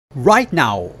Right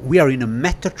now we are in a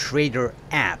MetaTrader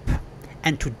app,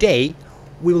 and today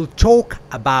we will talk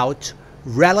about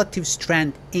relative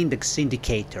strength index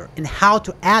indicator and how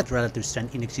to add relative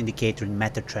strength index indicator in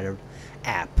MetaTrader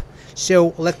app.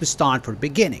 So let me start from the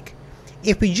beginning.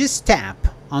 If we just tap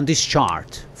on this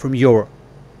chart from your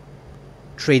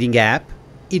trading app,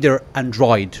 either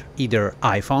Android, either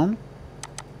iPhone,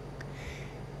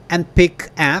 and pick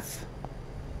F,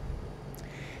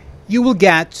 you will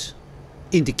get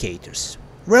indicators.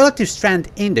 Relative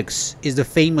strength index is the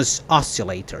famous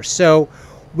oscillator, so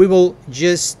we will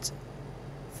just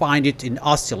find it in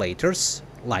oscillators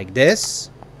like this.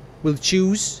 We'll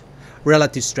choose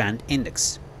relative strength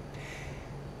index.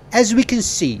 As we can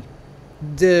see,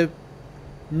 the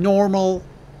normal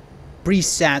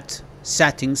preset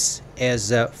settings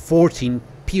is a 14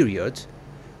 period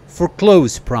for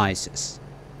close prices,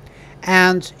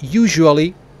 and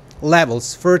usually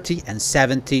levels 30 and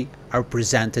 70 are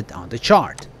presented on the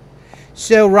chart.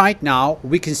 So right now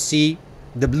we can see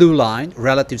the blue line,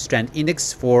 relative strength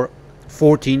index for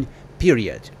 14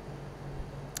 period.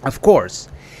 Of course,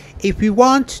 if we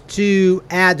want to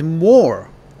add more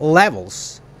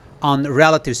levels on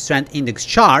relative strength index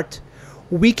chart,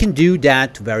 we can do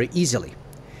that very easily.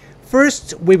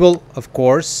 First, we will of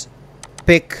course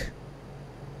pick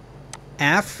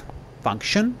F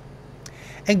function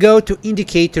and go to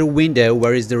indicator window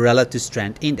where is the relative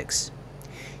strength index.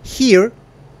 Here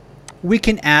we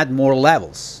can add more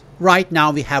levels. Right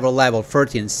now we have a level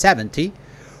 30 and 70.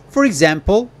 For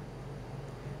example,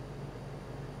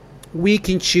 we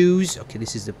can choose, okay,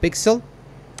 this is the pixel,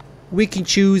 we can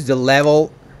choose the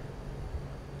level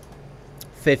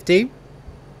 50.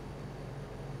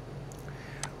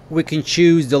 We can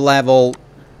choose the level,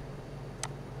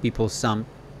 people some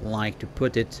like to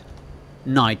put it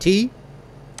 90,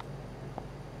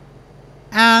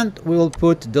 and we will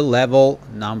put the level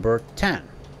number 10.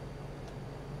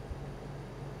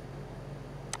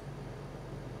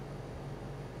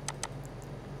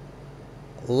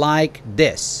 Like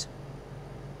this.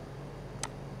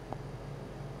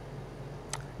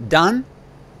 Done.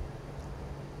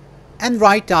 And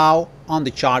right now on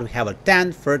the chart we have a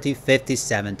 10, 30, 50,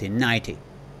 70, 90.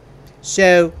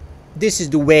 So this is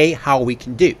the way how we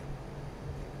can do.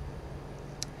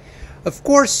 Of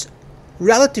course,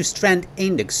 relative strength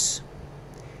index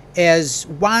is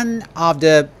one of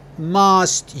the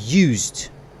most used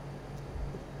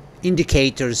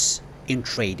indicators in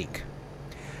trading.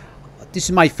 This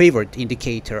is my favorite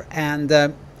indicator, and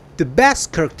the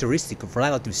best characteristic of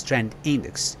relative strength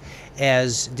index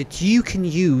is that you can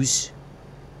use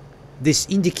this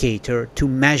indicator to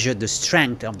measure the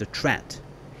strength of the trend.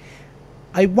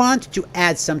 I want to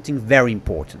add something very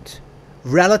important.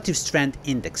 Relative strength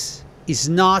index is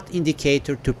not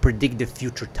indicator to predict the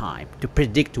future time, to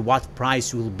predict what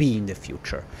price will be in the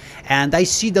future. And I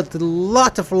see that a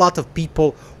lot of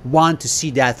people want to see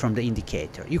that from the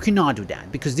indicator. You cannot do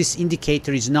that because this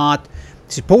indicator is not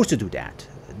supposed to do that.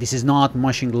 This is not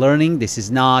machine learning. This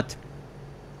is not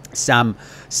some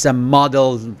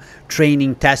model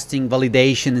training, testing,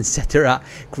 validation, etc.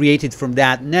 created from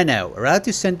that. No.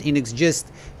 Relative strength index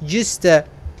just a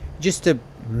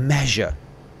measure,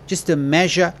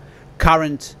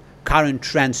 current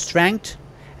trend strength,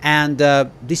 and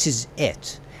this is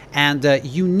it. And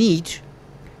you need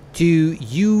to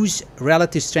use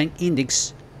relative strength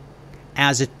index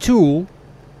as a tool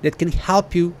that can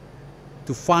help you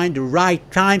to find the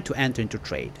right time to enter into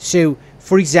trade. So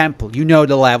for example, you know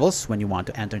the levels when you want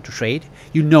to enter into trade,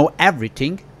 you know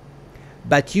everything,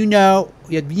 but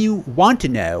you want to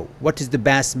know what is the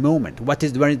best moment, what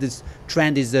is when this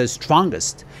trend is the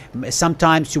strongest.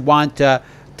 Sometimes you want to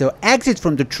exit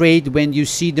from the trade when you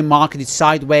see the market is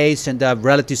sideways and the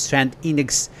relative strength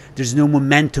index, there's no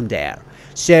momentum there.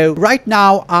 So right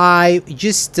now I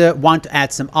just want to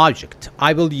add some object.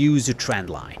 I will use a trend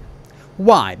line.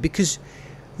 Why? Because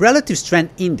relative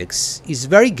strength index is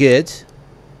very good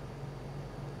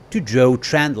to draw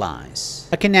trend lines.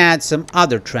 I can add some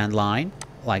other trend line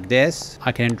like this.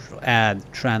 I can add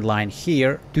trend line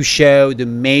here to show the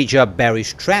major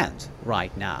bearish trend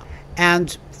right now.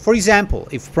 And for example,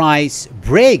 if price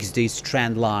breaks this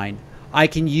trend line, I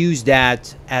can use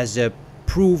that as a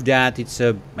proof that it's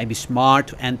maybe smart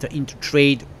to enter into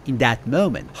trade in that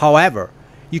moment. However,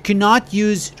 you cannot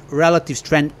use relative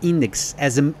strength index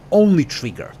as an only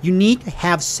trigger. You need to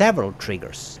have several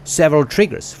triggers.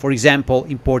 For example,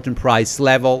 important price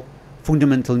level,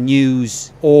 fundamental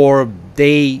news, or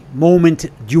day moment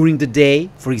during the day.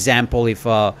 For example, if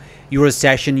Euro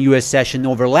session, US session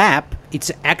overlap, it's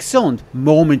an excellent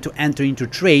moment to enter into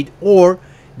trade, or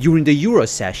during the Euro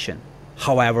session.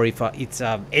 However, if it's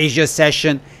an Asia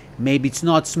session, maybe it's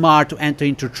not smart to enter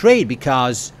into trade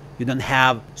because you don't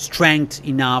have strength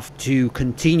enough to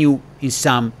continue in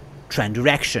some trend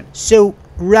direction. So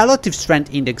relative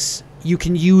strength index you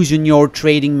can use in your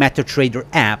trading MetaTrader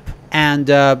app, and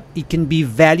it can be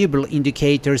valuable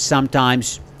indicator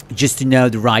sometimes just to know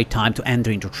the right time to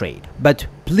enter into trade. But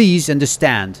please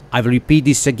understand, I will repeat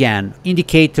this again,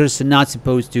 indicators are not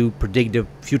supposed to predict the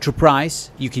future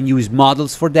price. You can use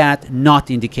models for that, not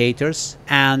indicators.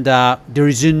 And there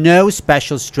is no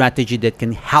special strategy that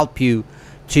can help you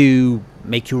to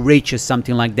make you rich or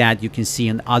something like that you can see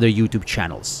on other YouTube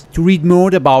channels. To read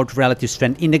more about relative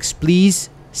strength index, please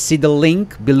see the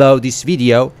link below this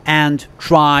video and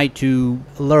try to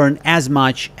learn as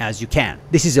much as you can.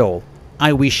 This is all.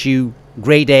 I wish you a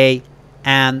great day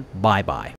and bye-bye.